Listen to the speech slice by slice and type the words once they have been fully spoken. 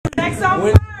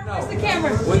Where's the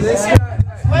camera? When this guy,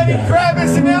 Lenny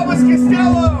Kravitz and Elvis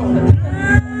Costello.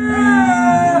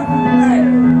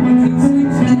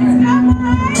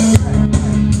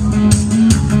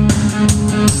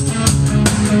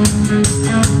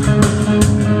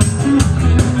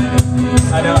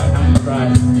 I know, I'm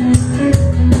surprised.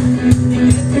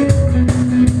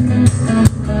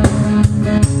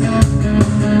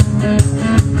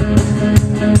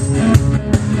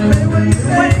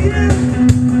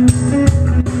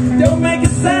 Don't make a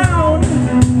sound.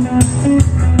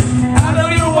 I know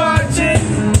you're watching.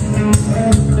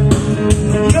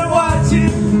 You're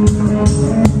watching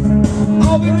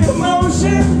all the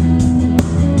commotion.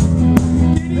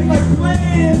 Getting like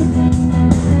playing.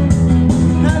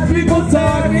 Have people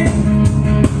talking.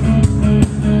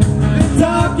 They're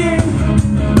talking.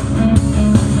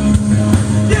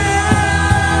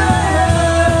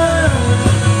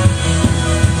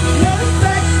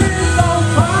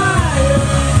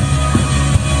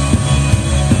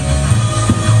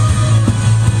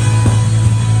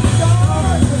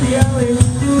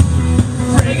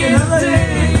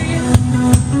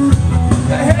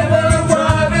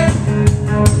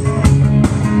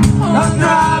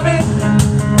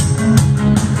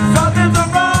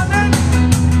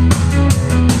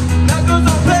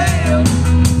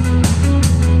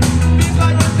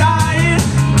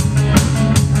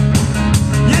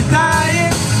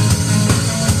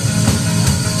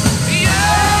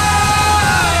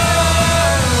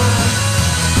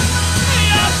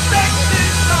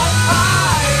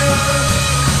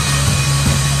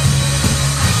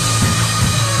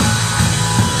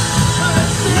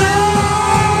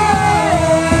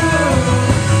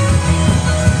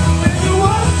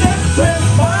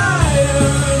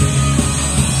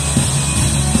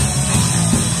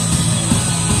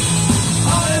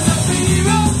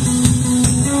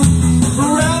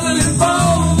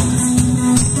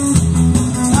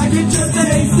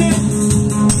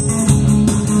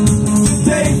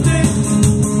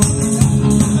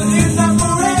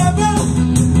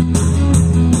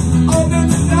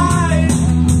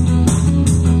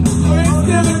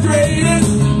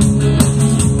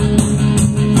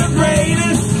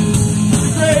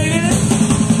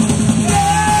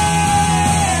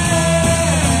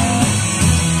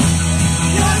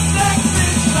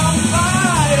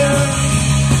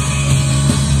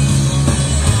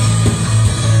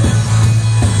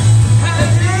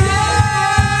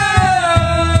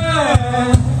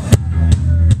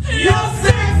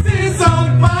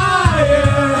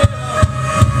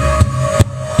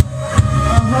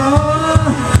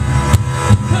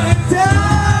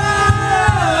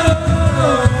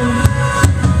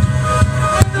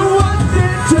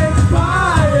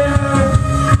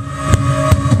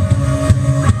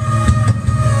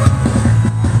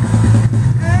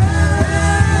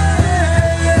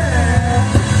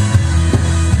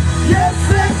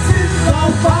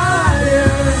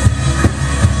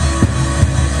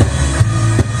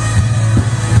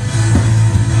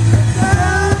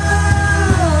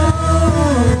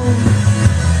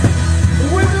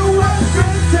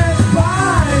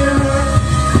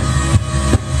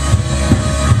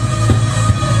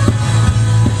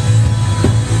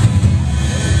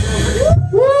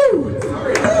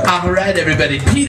 All right, everybody.